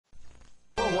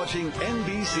You're watching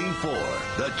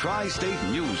NBC4, the Tri-State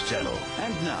News Channel.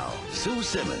 And now, Sue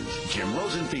Simmons, Jim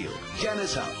Rosenfield,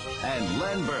 Janice House, and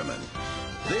Len Berman.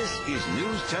 This is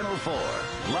News Channel 4,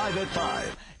 live at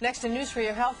 5. Next in News for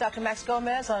Your Health, Dr. Max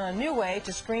Gomez on a new way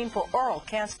to screen for oral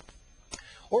cancer.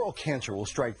 Oral cancer will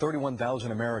strike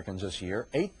 31,000 Americans this year.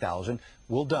 8,000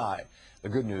 will die. The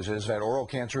good news is that oral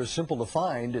cancer is simple to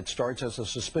find. It starts as a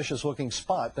suspicious-looking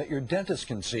spot that your dentist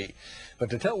can see. But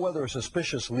to tell whether a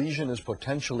suspicious lesion is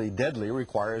potentially deadly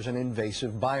requires an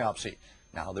invasive biopsy.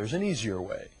 Now, there's an easier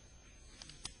way.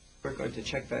 We're going to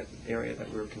check that area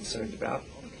that we're concerned about.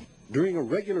 During a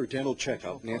regular dental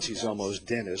checkup, Nancy Zelmo's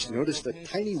dentist noticed a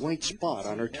tiny white spot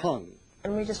on her tongue.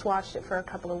 And we just watched it for a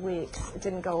couple of weeks. It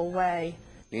didn't go away.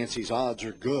 Nancy's odds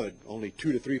are good. Only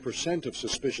 2 to 3% of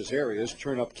suspicious areas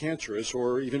turn up cancerous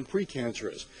or even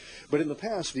precancerous. But in the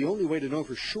past, the only way to know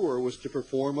for sure was to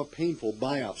perform a painful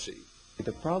biopsy.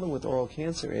 The problem with oral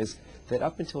cancer is that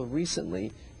up until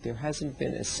recently, there hasn't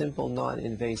been a simple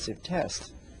non-invasive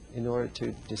test in order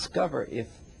to discover if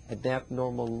an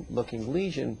abnormal-looking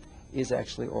lesion is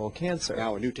actually oral cancer.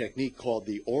 Now, a new technique called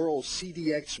the oral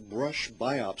CDX brush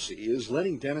biopsy is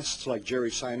letting dentists like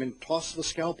Jerry Simon toss the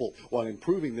scalpel while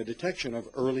improving the detection of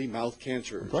early mouth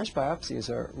cancer. Brush biopsies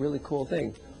are a really cool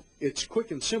thing. It's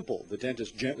quick and simple. The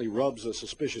dentist gently rubs a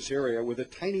suspicious area with a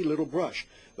tiny little brush.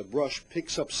 The brush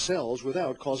picks up cells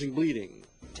without causing bleeding.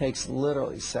 It takes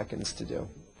literally seconds to do.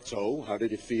 So, how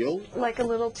did it feel? Like a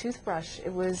little toothbrush.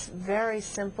 It was very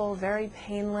simple, very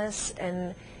painless,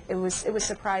 and it was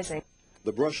surprising.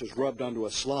 The brush is rubbed onto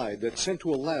a slide that's sent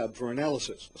to a lab for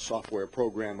analysis. A software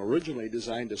program originally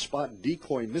designed to spot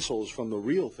decoy missiles from the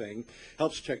real thing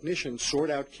helps technicians sort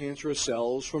out cancerous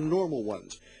cells from normal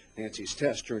ones. Nancy's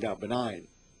test turned out benign.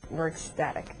 We're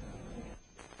ecstatic.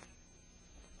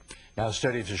 Now,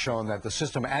 studies have shown that the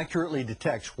system accurately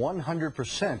detects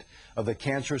 100% of the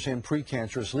cancerous and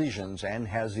precancerous lesions and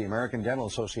has the American Dental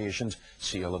Association's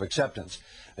seal of acceptance.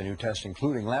 The new test,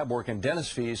 including lab work and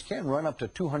dentist fees, can run up to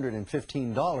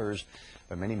 $215,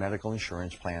 but many medical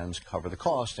insurance plans cover the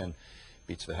cost and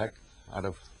beats the heck out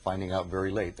of finding out very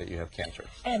late that you have cancer.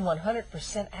 And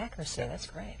 100% accuracy. That's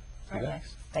great. All right,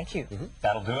 Max. Thank you.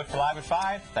 That'll do it for Live at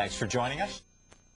 5. Thanks for joining us.